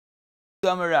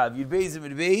Damarav, Yud Beis and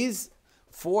Yud Beis,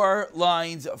 4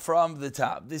 lines from the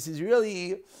top. This is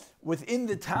really within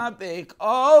the topic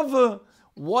of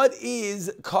what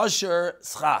is kosher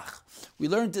schach. We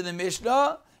learned in the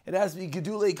Mishnah, it has to be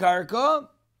gedulei karka,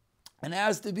 and it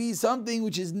has to be something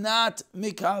which is not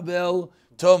mikabel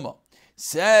toma.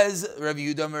 Says Rabbi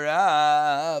Yehuda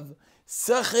Merav,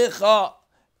 sachicha,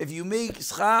 if you make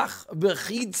schach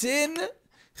bechitzin,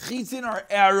 chitzin are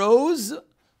arrows,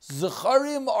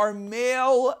 Zacharim are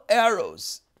male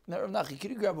arrows. Now, Rav Nachi, can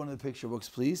you grab one of the picture books,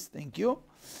 please? Thank you.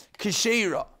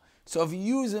 Kashera. So if you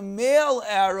use male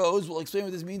arrows, we'll explain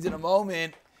what this means in a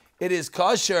moment. It is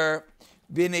kosher.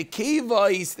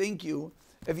 Binekevais, thank you.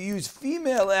 If you use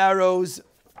female arrows,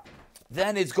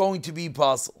 then it's going to be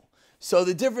possible. So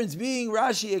the difference being,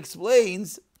 Rashi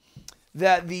explains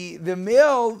that the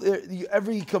male,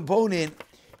 every component,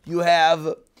 you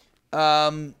have...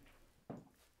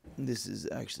 this is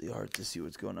actually hard to see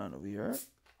what's going on over here.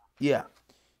 Yeah.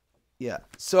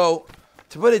 So,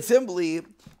 to put it simply,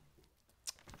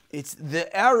 it's the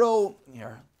arrow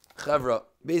here, chavra.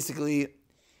 Basically,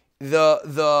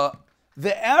 the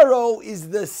arrow is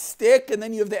the stick, and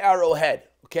then you have the arrowhead.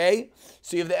 Okay,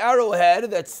 so you have the arrowhead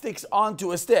that sticks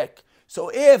onto a stick. So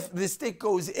if the stick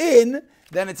goes in,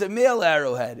 then it's a male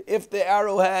arrowhead. If the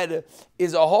arrowhead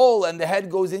is a hole and the head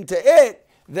goes into it,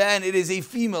 then it is a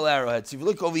female arrowhead. So if you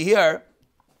look over here,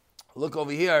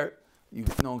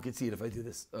 no one can see it if I do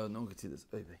this. No one can see this.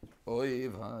 Before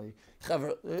you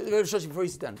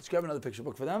sit down, just grab another picture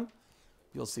book for them.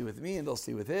 You'll see with me, and they'll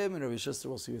see with him, and Rabbi Shuster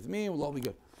will see with me, and we'll all be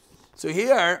good. So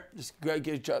here, just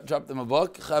drop them a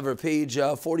book. Chaver, page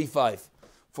 45.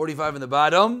 45 in the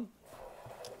bottom.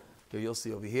 Okay, you'll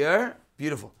see over here.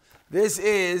 Beautiful. This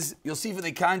is, you'll see from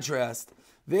the contrast,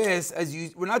 this,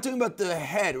 we're not talking about the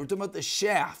head, we're talking about the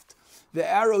shaft. The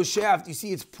arrow shaft, you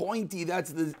see it's pointy,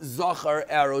 that's the zachar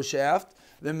arrow shaft,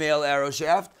 the male arrow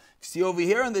shaft. See over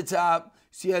here on the top,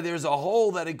 see how there's a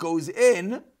hole that it goes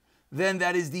in, then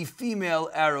that is the female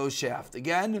arrow shaft.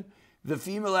 Again, the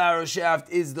female arrow shaft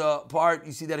is the part,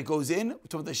 you see that it goes in, we're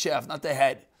talking about the shaft, not the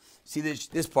head. See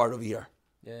this part over here.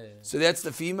 Yeah. So that's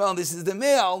the female, and this is the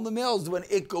male. The male is when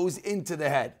it goes into the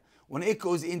head. When it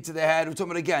goes into the head, we're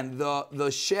talking about again,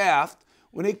 the shaft,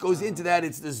 when it goes into that,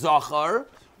 it's the zachar.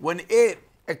 When it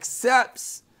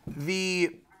accepts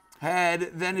the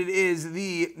head, then it is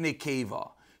the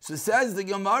nekeva. So says the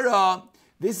Gemara,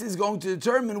 this is going to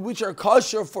determine which are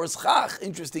kosher for schach,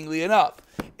 interestingly enough.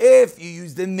 If you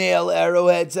use the male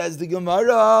arrowhead, says the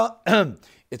Gemara,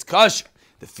 it's kosher.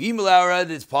 The female arrowhead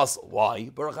is possible. Why?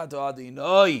 Baruch atah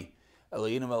Adonai,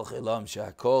 Eloheinu melech haolam,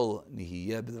 she'hakol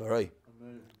nihiyeh b'dvaroi.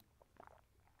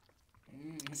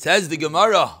 Says the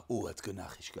Gemara, ooh, that's good.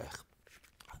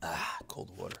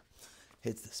 Cold water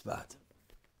hits the spot.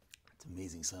 It's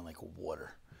amazing, something like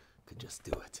water could just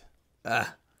do it.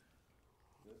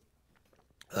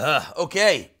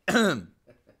 Okay. What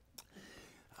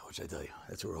should I tell you?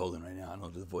 That's what we're holding right now. I know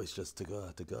the voice just took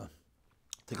a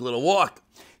little walk.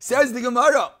 Says the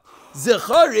Gemara,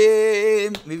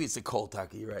 Zacharim. Maybe it's a cold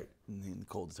taka. You're right. In the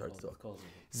cold, it's hard to talk.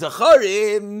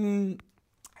 Zacharim.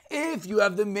 If you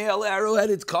have the male arrowhead,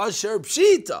 it's kosher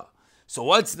pshita. So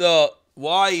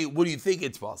why, what do you think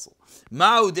it's possible?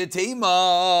 Ma'u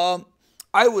detema,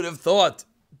 I would have thought,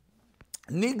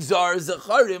 nigzar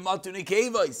zacharim atu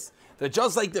nekevais, that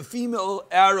just like the female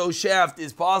arrow shaft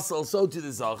is possible, so to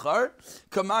the zachar,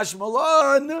 kamash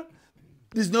malan,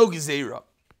 there's no gezerah.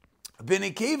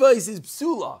 Benekevais is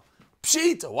psula,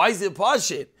 pshita. Why is it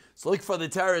pashit? So look for the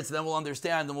teretz, then we'll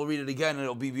understand, and we'll read it again, and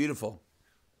it'll be beautiful.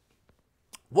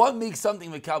 What makes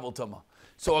something mekabel tama?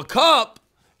 So a cup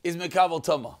is mekabel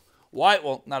tama. Why?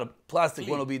 Well, not a plastic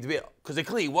one will be dvir. Because a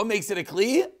kli. What makes it a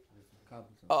kli?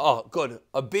 Good.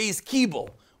 A base kibble.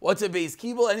 What's a base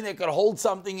kibble? Anything that could hold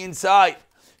something inside.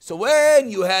 So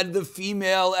when you had the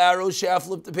female arrow shaft,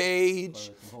 flip the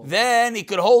page, then it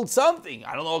could hold something.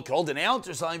 I don't know, it could hold an ounce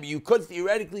or something, but you could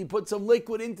theoretically put some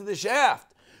liquid into the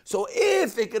shaft. So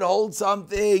if it could hold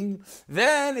something,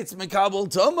 then it's mekabel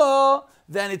tama,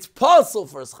 then it's possible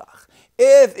for schach.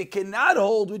 If it cannot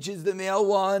hold, which is the male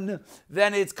one,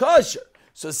 then it's kosher.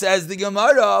 So says the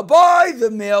Gemara, by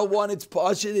the male one, it's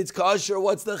pashit, it's kosher.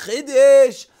 What's the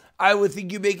chiddush? I would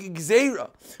think you make a gzeira.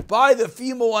 By the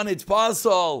female one, it's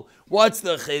pasal. What's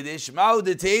the chiddush? Ma'u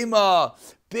detema,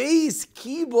 beis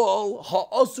kibol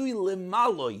ha'asui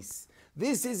lemalois.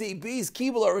 This is a base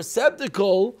kibble, a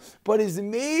receptacle, but is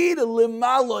made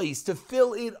lemalois, to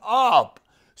fill it up.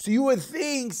 So you would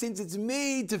think, since it's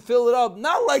made to fill it up,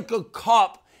 not like a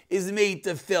cup is made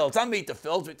to fill. It's not made to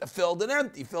fill, it's made to fill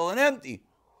and empty.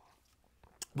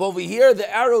 But over here, the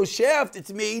arrow shaft,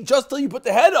 it's made just till you put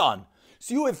the head on.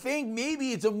 So you would think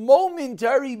maybe it's a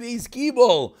momentary beis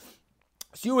kibul.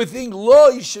 So you would think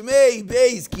lo yishmei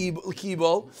beis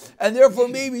kibul, and therefore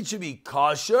maybe it should be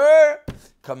kosher,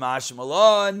 kamash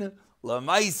malon,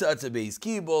 lamaisa it's a beis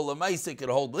kibul, lamaisa could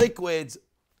hold liquids,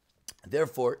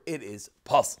 therefore it is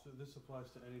possible. So this applies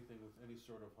to anything with any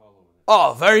sort of hollow in it.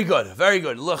 Oh, very good, very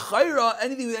good. L'chayra,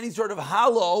 anything with any sort of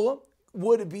hollow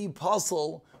would be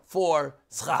possible for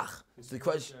schach. So the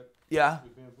question, yeah.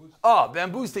 Oh,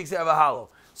 bamboo sticks have a hollow.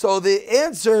 So the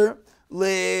answer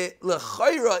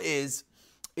l'chayra is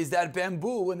that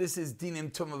bamboo, and this is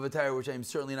dinim tumah v'tayra, which I'm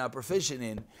certainly not proficient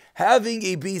in, having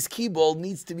a beis kibul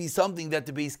needs to be something that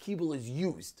the beis kibul is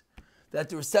used, that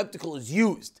the receptacle is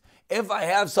used. If I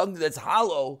have something that's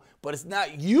hollow, but it's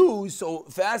not used, so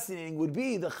fascinating would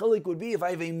be, the chilik would be, if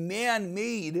I have a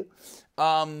man-made,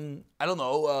 something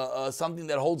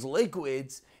that holds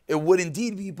liquids, it would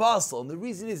indeed be possible. And the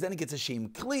reason is, then it gets a shem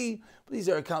kli, but these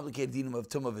are a complicated dinim of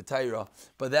tumah v'tayra,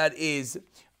 but that is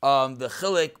the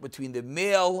chilik between the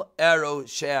male arrow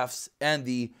shafts and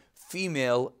the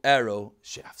female arrow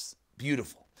shafts.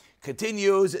 Beautiful.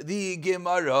 Continues the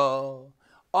Gemara.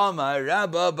 Amar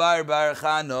Rabba bar bar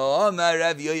Chana, Amar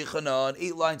Rav Yochanan.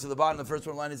 8 lines to the bottom. The first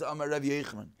one line is Amar Rav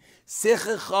Yochanan.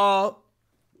 Sechecha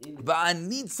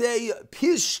ba'anitze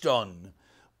pishton.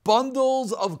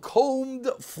 Bundles of combed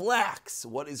flax.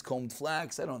 What is combed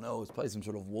flax? I don't know. It's probably some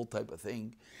sort of wool type of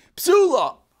thing.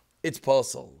 Psula. It's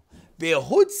possible.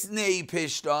 Behutznei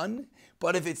pishton.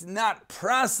 But if it's not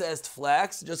processed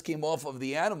flax, it just came off of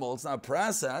the animal, it's not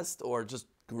processed, or just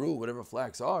grew, whatever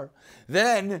flax are,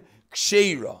 then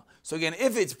ksheira. So again,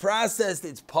 if it's processed,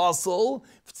 it's pasul.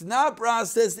 If it's not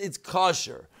processed, it's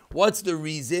kosher. What's the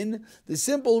reason? The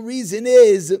simple reason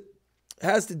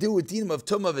has to do with dinim of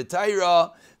tumah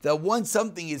v'tayra, that once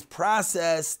something is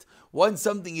processed, once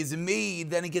something is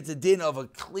made, then it gets a din of a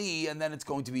kli, and then it's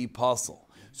going to be pasul.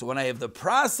 So when I have the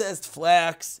processed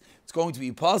flax, it's going to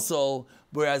be pasul,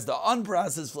 whereas the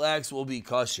unprocessed flax will be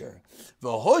kosher.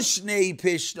 V'hoshnei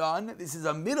pishtan, this is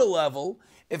a middle level.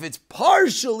 If it's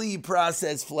partially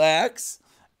processed flax,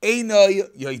 eino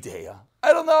yodeya.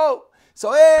 I don't know.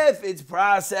 So if it's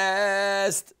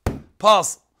processed,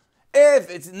 pasul. If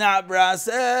it's not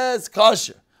processed,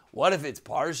 kosher. What if it's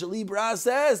partially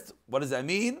processed? What does that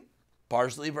mean?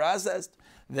 Partially processed.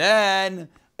 Then,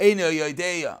 eino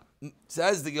yodeya.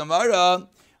 Says the Gemara,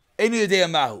 eino yodeya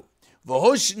mahu.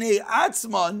 V'hoshnei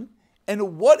atzman,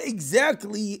 and what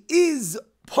exactly is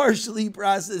partially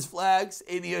processed flax?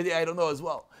 I don't know as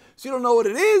well. So you don't know what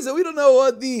it is, and we don't know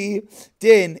what the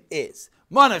din is.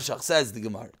 Manavshach, says the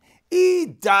Gemara.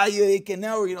 And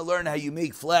now we're going to learn how you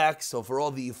make flax. So for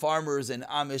all the farmers and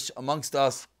Amish amongst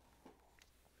us,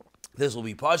 this will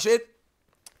be Pashit.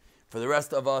 For the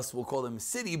rest of us, we'll call them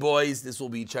city boys. This will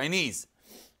be Chinese.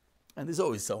 And there's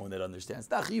always someone that understands.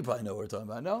 You probably know what we're talking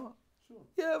about, no? Sure.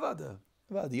 Yeah, about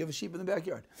you have a sheep in the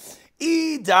backyard.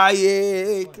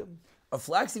 A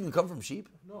flax even come from sheep?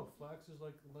 No, flax is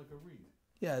like a reed.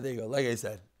 Yeah, there you go. Like I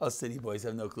said, us city boys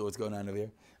have no clue what's going on over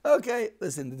here. Okay,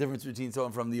 listen, the difference between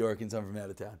someone from New York and someone from out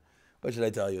of town. What should I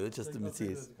tell you? It's just the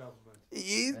mitzvahs.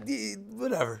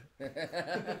 Whatever.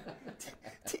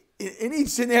 In each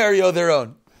scenario, their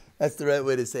own. That's the right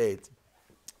way to say it.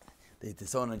 The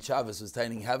son on Shabbos was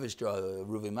tying Havishtra,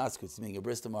 Ruvi Maskutz, making a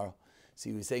bris tomorrow. So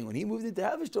he was saying when he moved into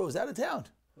Havishtra, he was out of town.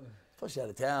 First out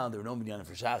of town, there were no minyanim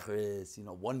for Shacharis,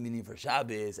 1 minyan for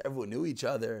Shabbos. Everyone knew each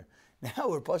other. Now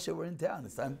we're Pasha, we're in town.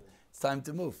 It's time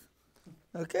to move.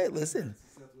 Okay, listen.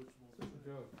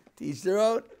 Teach their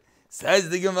own. Says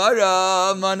the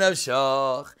Gemara, Manav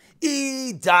Shach.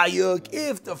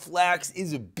 If the flax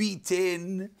is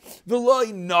beaten,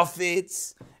 v'loy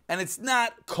nafitz, and it's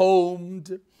not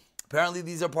combed. Apparently,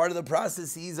 these are part of the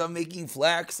processes of making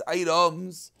flax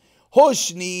items.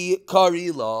 Hoshni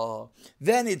karila.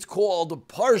 Then it's called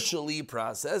partially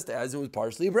processed, as it was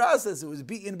partially processed. It was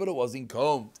beaten, but it wasn't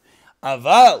combed.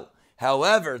 Aval,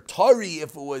 however, tari,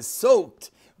 if it was soaked,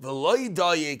 v'loy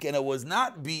dayik, and it was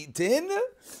not beaten,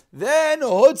 then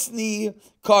hotsni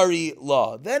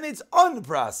karila. Then it's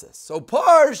unprocessed. So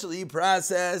partially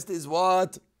processed is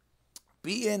what?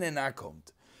 Beaten and not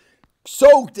combed.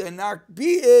 Soaked and not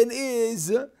beaten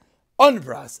is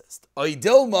unprocessed.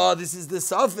 Oidilma, this is the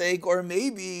suffix, or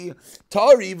maybe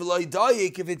tari v'loy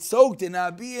dayik, if it's soaked and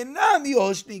not beaten, nami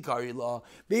hoshni karila.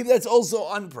 Maybe that's also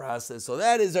unprocessed. So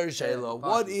that is our shayla.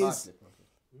 What is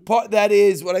that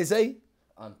is what I say?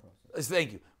 Unprocessed.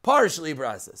 Thank you. Partially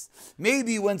processed.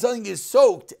 Maybe when something is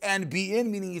soaked and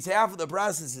beaten, meaning it's half of the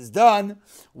process is done,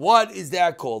 what is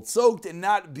that called? Soaked and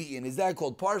not beaten. Is that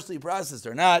called partially processed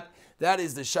or not? That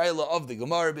is the shayla of the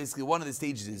Gemara. Basically, one of the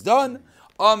stages is done.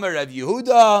 Amar Rav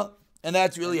Yehuda, And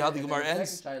that's really how the Gemara ends.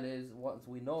 The second child is once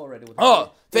we know already what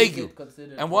Oh, thank is you. it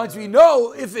considered, And once we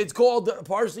know if it's called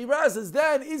partially rasas,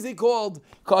 then is it called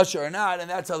kosher or not? And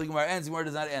that's how the Gemara ends. The Gemara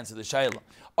does not answer the shayla.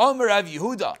 Amar Rav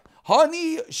Yehuda,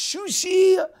 Hani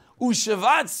Shushi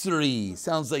Ushavatsri.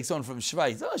 Sounds like someone from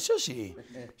Schweiz. Oh, Shushi.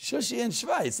 Shushi in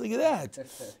Schweiz. Look at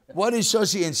that. What is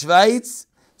Shushi in Schweiz?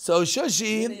 So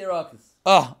Shushi. Mini Yerakis.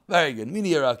 Oh, very good.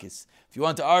 Mini Yerakis. If you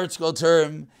want the art school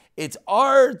term, it's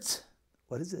art.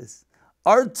 What is this?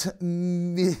 I don't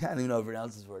even know how to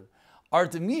pronounce this word.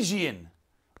 Artemisian.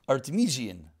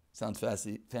 Artemisian. Sounds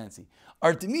fancy.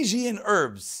 Artemisian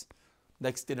herbs.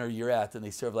 Next dinner you're at, and they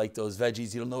serve like those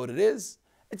veggies. You don't know what it is?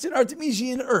 It's an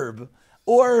Artemisian herb.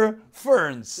 Or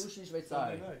ferns. Sushi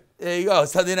Shveitzari. There you go.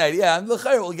 Sunday night. Yeah, and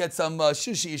we'll get some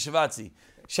shushi shavatzi.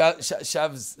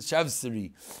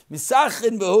 Shavsari.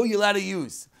 Misachin behu you're allowed to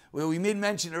use. Well, we made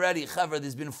mention already, Chaver,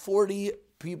 there's been 40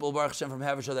 people, Baruch Hashem, from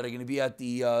Havishah that are going to be at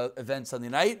the event Sunday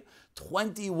night.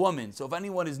 20 women. So if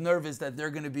anyone is nervous that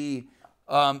they're going to be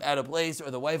at a place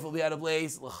or the wife will be at a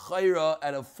place, l'chayra,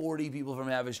 out of 40 people from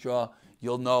Havishah,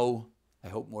 you'll know, I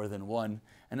hope, more than one.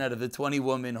 And out of the 20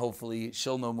 women, hopefully,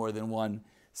 she'll know more than one.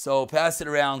 So pass it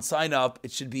around, sign up.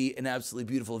 It should be an absolutely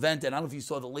beautiful event. And I don't know if you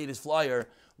saw the latest flyer,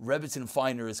 Rebbetzin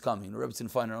Feiner is coming. Rebbetzin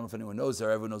Feiner, I don't know if anyone knows her.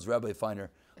 Everyone knows Rabbi Feiner.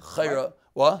 Chayra,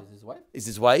 what? Is his wife? Is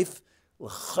his wife.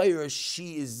 Chayra,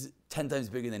 she is 10 times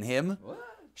bigger than him. What?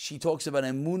 She talks about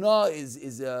Emunah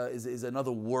is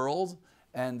another world.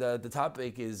 And the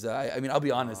topic is, I mean, I'll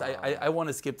be honest, I want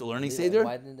to skip the learning Seder.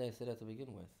 Why didn't they say that to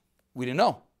begin with? We didn't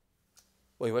know.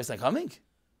 Wait, your wife's not coming?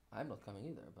 I'm not coming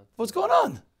either. But What's going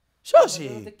on? What am I doing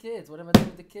Shoshi, with the kids? What am I doing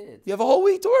with the kids? you have a whole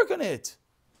week to work on it.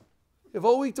 You have a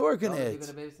whole week to work on Oh, you're it.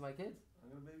 gonna babysit my kids? I'm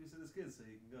gonna babysit his kids so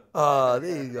you can go. Oh,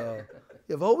 there you go.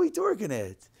 You have a whole week to work on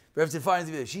it. Rebbetzin Feiner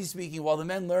is there. She's speaking. While the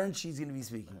men learn, she's going to be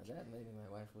speaking. That maybe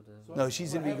my wife would. No,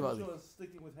 she's going to be about it.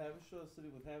 Sticking with Havishah,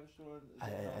 sitting with Havishah.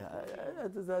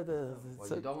 Well,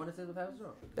 you don't want to sit with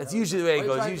Havishah? That's usually the way it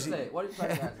goes. What Usually, are you trying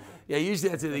to say? yeah, usually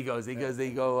that's where it goes. They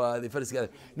go, they put us together.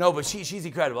 No, but she's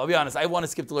incredible. I'll be honest. I want to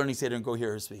skip the learning Seder and go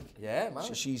hear her speak. Yeah,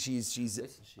 man. She's Listen,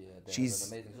 they she's-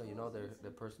 have an amazing story. You know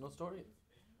their personal story?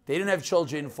 They didn't have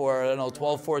children for, I don't know,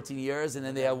 12, 14 years, and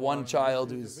then they have one child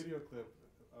There's who's, a video clip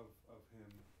of him.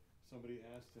 Somebody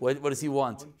asked him. what does he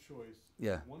want? One choice.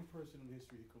 Yeah. One person in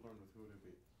history he could learn with. Who would it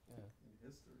be? Yeah. In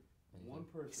history. One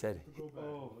person. He said, Could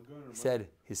go back. he said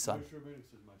his son. Moshe Rabbeinu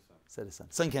said my son. Said his son.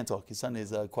 Son can't talk. His son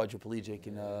is quadriplegic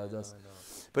and does. I know.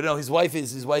 But no, his wife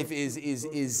is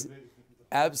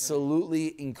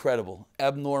absolutely incredible,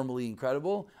 abnormally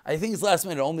incredible. I think it's last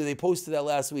minute. Only they posted that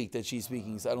last week that she's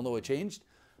speaking, so I don't know what changed.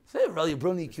 Say really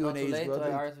Bruni Q Not and too A's, late to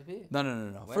brother. RSVP? No.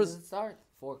 When First, does it start?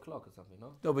 4 o'clock or something,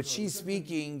 no? no, but she's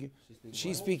speaking.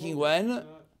 She's when? speaking when?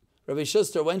 Rabbi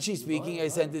Schuster, when she's speaking, I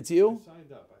sent it to you.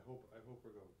 Signed up. I hope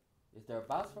we're going. Is there a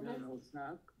bus for me?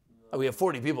 Oh, we have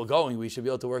 40 people going. We should be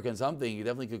able to work on something. You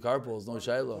definitely could carpool. There's no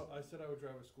Shiloh. I said I would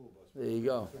drive a school bus. There you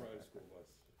go. To ride a school bus.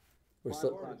 We're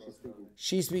still.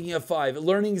 She's speaking at 5.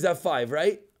 Learning's at 5,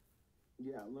 right?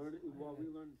 Yeah, well, we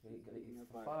learned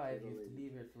It's 5, you have to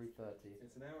leave here 3:30.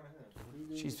 It's an hour and a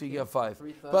half. She's speaking at 5.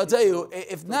 3:30 But I'll tell you, till-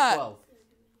 if till not, 12.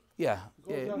 yeah.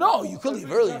 Go down. No, you could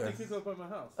leave earlier. Pick up at my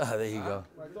house. There you go.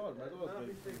 My dog.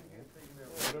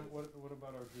 What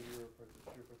about our junior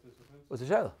participants? What's the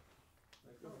Shiloh?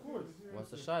 Of course.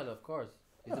 What's the Shiloh? Of course.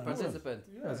 He's a participant.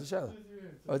 What's the Shiloh?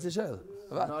 What's the Shiloh?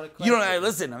 Not a You don't. question. Hey,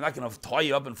 listen, I'm not going to tie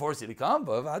you up and force you to come.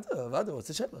 But what's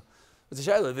the Shiloh? What's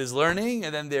the Shiloh? There's learning,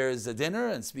 and then there's a dinner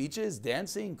and speeches,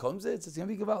 dancing, komzits. It's going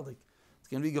to be gewaldig. It's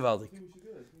going to be gewaldig.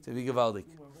 It's going to be gewaldig.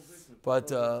 But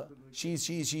she's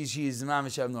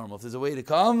mamish abnormal. If there's a way to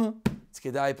come, it's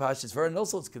kedai pashas for her, and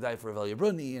also it's kedai for Evelia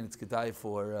Bruni, and it's kedai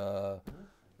for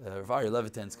Ravari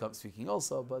Levitan's speaking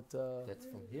also. But That's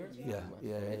from here? yeah.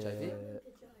 HIV?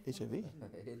 HIV.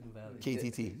 Hidden Valley.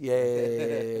 KTT. Yeah.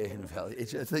 Hidden Valley.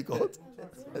 That's they called.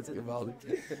 That's gewaldig.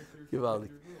 Gewaldig.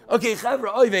 Okay,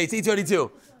 Chavra, Oive, it's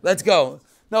 8:22. Let's go.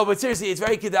 No, but seriously, it's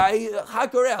very kedai.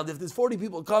 Hack around. If there's 40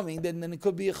 people coming, then it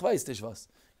could be a chvais tishvas.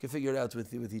 You can figure it out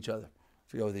with each other.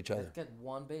 Figure out with each other. Let's get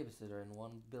one babysitter in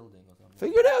one building or something.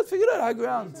 Figure it out. Hack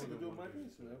around. We can do it in my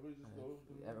basement. Everybody just go.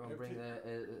 Everyone bring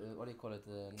what do you call it?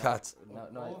 Cats.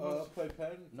 No,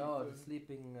 Playpen. no, the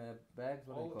sleeping bags.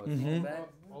 What do you call it? Mhm. Sleeping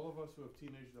bags. All of us who have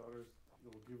teenage daughters,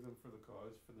 you'll give them for the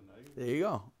cause for the night. There you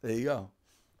go.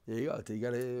 So you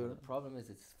gotta. The problem is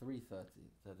it's 3:30.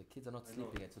 So the kids are not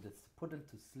sleeping yet, so let's put them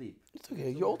to sleep. It's okay.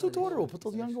 Your older daughter will put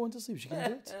the younger one to sleep. She can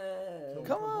do it.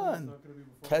 Come on. It's not gonna be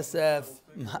before Kesef,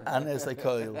 Anes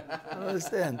Akoil.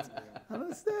 Understand.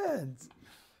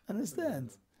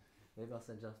 Maybe I'll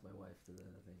send just my wife to the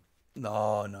thing.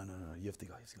 No. You have to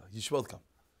go. You should both come.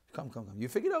 Come. You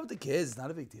figure it out with the kids. It's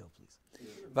not a big deal, please.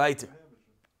 Weiter.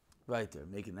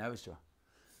 Make it an Avishah.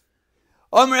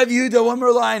 Rav Yehuda, one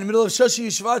more line, in the middle of Shoshi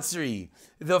Shvatzri.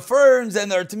 The ferns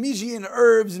and the Artemisian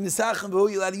herbs, Misachim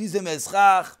B'hu, you're allowed to use them as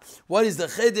chach. What is the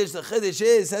Chiddush? The Chiddush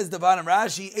is, says the bottom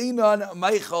Rashi, Einon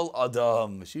Meichel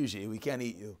Adam. Shushi, we can't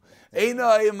eat you.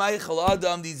 Einon Meichel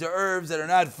Adam, these are herbs that are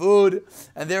not food,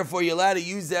 and therefore you're allowed to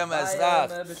use them as chach.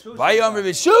 Vayom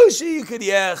B'Shushi, you could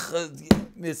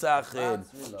Misachim.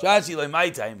 Shashi, like my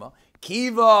time.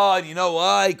 Kiva, you know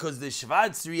why? Because the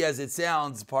Shvatzri, as it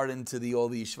sounds, pardon to all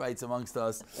the Shvites amongst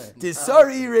us,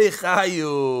 Tisari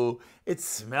Rechayu. It's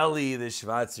smelly, the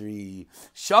Shvatzri.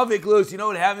 Shavik Luz, you know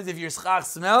what happens if your schach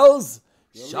smells?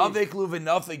 Shavik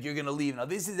Luvinafik, you're going to leave. Now,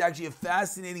 this is actually a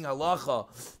fascinating halacha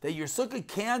that your sukkah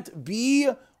can't be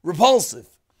repulsive.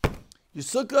 Your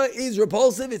sukkah is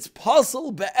repulsive. It's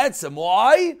puzzle be'etzem.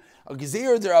 Why? A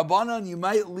gezeir derabanan, you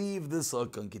might leave the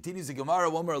sukkah. And continues the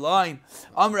Gemara, one more line.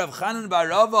 Rav Chanan bar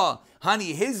Rava,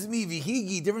 hani hizmi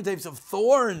vihigi, different types of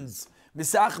thorns.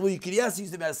 Misachlu, you could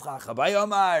use them as chacha. By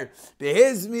Omar,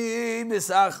 behizmi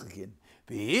misachkin.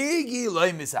 Behigi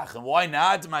loy misachim. Why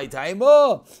not? My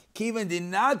taimo. Kivan did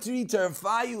not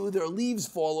terfayu, their leaves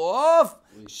fall off.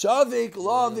 Shavik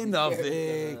love enough.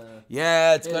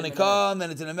 Yeah, it's going to come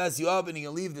and it's going to mess you up and you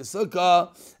can leave the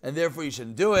sukkah and therefore you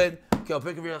shouldn't do it. Okay, I'll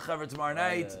pick up your chaver tomorrow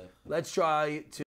night. Let's try to